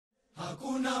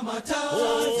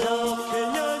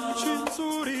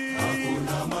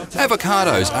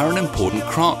Avocados are an important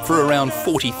crop for around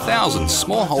 40,000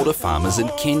 smallholder farmers in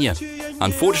Kenya.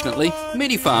 Unfortunately,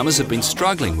 many farmers have been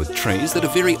struggling with trees that are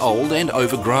very old and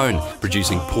overgrown,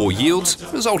 producing poor yields,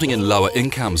 resulting in lower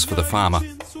incomes for the farmer.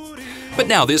 But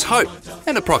now there's hope,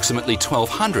 and approximately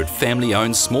 1,200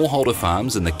 family-owned smallholder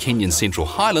farms in the Kenyan Central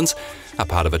Highlands are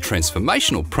part of a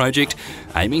transformational project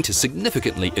aiming to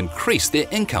significantly increase their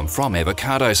income from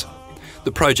avocados.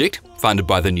 The project, funded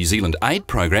by the New Zealand Aid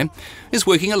Programme, is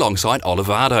working alongside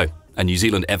Olivado, a New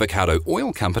Zealand avocado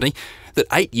oil company that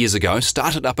 8 years ago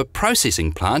started up a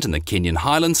processing plant in the Kenyan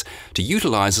Highlands to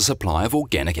utilise the supply of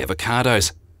organic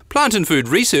avocados. Plant and Food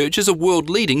Research is a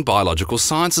world-leading biological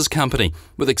sciences company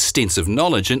with extensive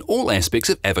knowledge in all aspects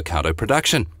of avocado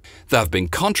production. They've been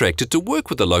contracted to work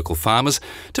with the local farmers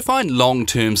to find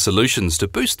long-term solutions to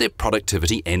boost their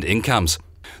productivity and incomes.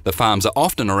 The farms are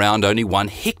often around only 1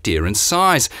 hectare in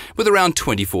size, with around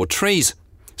 24 trees.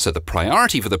 So the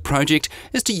priority for the project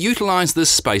is to utilise this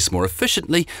space more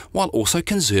efficiently while also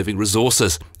conserving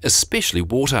resources, especially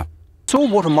water. Soil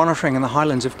water monitoring in the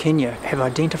highlands of Kenya have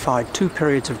identified 2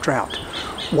 periods of drought.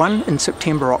 One in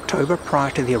September-October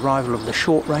prior to the arrival of the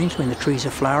short rains when the trees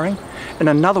are flowering, and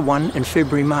another one in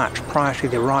February-March prior to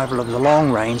the arrival of the long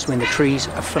rains when the trees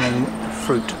are filling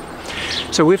fruit.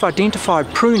 So we've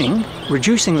identified pruning,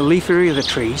 reducing the leaf area of the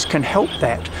trees, can help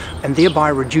that, and thereby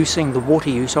reducing the water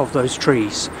use of those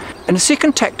trees. And a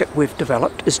second tactic we've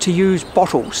developed is to use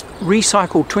bottles,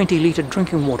 recycled 20-litre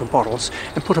drinking water bottles,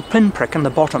 and put a pinprick in the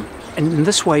bottom. And in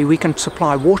this way we can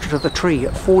supply water to the tree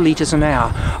at 4 litres an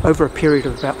hour over a period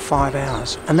of about 5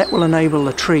 hours. And that will enable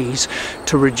the trees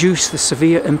to reduce the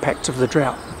severe impacts of the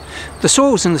drought. The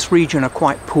soils in this region are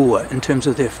quite poor in terms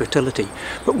of their fertility,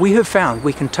 but we have found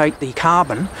we can take the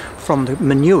carbon from the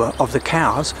manure of the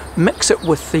cows, mix it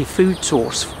with the food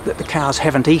source that the cows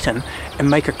haven't eaten, and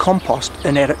make a compost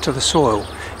and add it to the soil.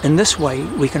 In this way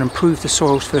we can improve the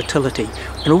soil's fertility,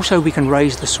 and also we can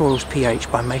raise the soil's pH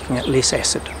by making it less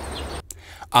acid.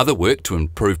 Other work to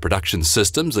improve production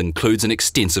systems includes an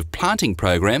extensive planting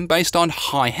program based on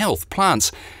high health plants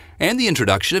and the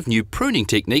introduction of new pruning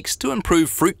techniques to improve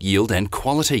fruit yield and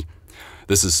quality.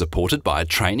 This is supported by a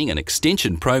training and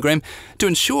extension program to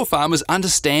ensure farmers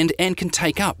understand and can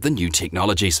take up the new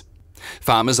technologies.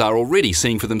 Farmers are already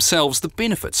seeing for themselves the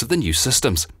benefits of the new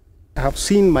systems. I have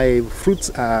seen my fruits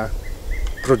are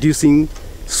producing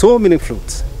so many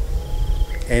fruits,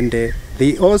 and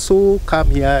they also come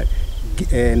here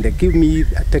and give me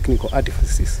a technical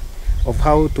advice of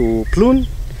how to prune,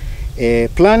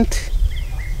 plant,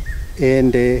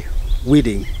 and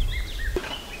weeding.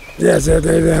 Yes,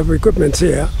 they have equipment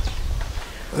here,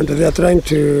 and they are trying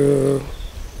to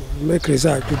make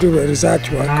research, to do research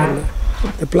work on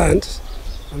the plants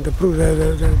and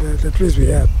the trees we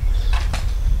have.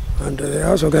 And they are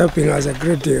also helping us a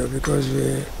great deal because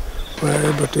we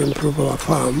were able to improve our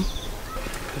farm,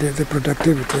 the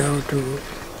productivity, how to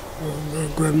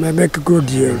make a good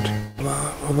yield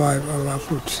of our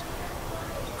fruits.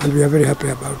 And we are very happy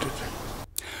about it.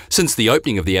 Since the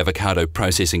opening of the avocado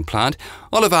processing plant,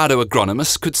 Olivado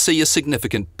agronomists could see a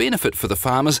significant benefit for the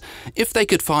farmers if they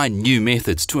could find new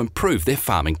methods to improve their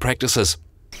farming practices.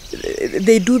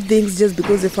 They do things just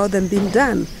because they found them being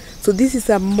done. So this is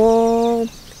a more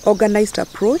organized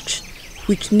approach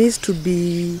which needs to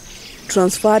be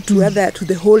transferred to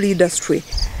the whole industry.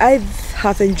 I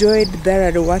have enjoyed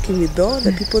working with all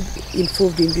the people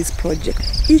involved in this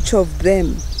project. Each of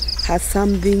them has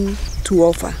something to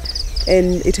offer,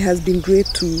 and it has been great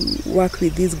to work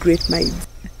with these great minds.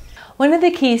 One of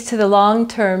the keys to the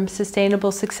long-term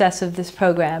sustainable success of this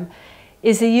program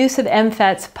is the use of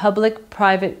MFAT's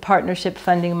public-private partnership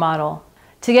funding model.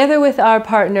 Together with our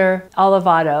partner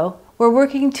Olivado, we're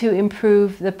working to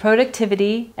improve the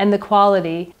productivity and the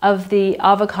quality of the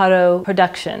avocado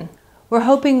production. We're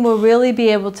hoping we'll really be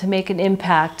able to make an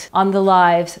impact on the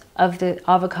lives of the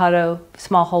avocado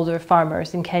smallholder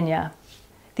farmers in Kenya.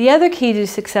 The other key to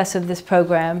success of this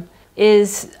program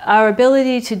is our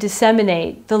ability to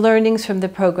disseminate the learnings from the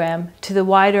program to the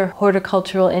wider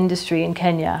horticultural industry in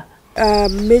Kenya.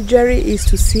 Majorly is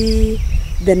to see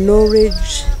the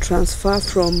knowledge transfer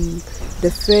from the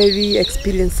very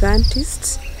experienced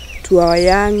scientists to our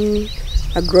young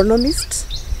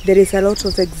agronomists. There is a lot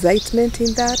of excitement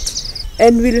in that,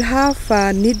 and we'll have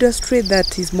an industry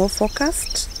that is more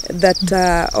focused,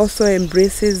 that also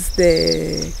embraces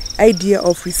the idea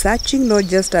of researching, not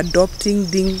just adopting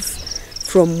things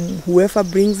from whoever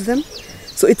brings them.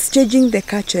 So it's changing the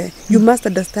culture. You must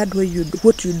understand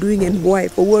what you're doing and why,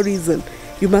 for what reason.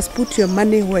 You must put your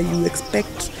money where you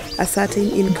expect a certain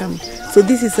income. So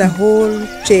this is a whole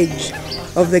change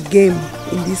of the game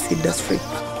in this industry.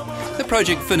 The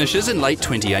project finishes in late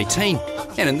 2018,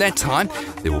 and in that time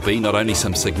there will be not only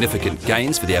some significant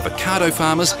gains for the avocado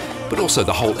farmers, but also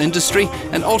the whole industry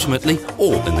and ultimately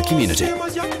all in the community.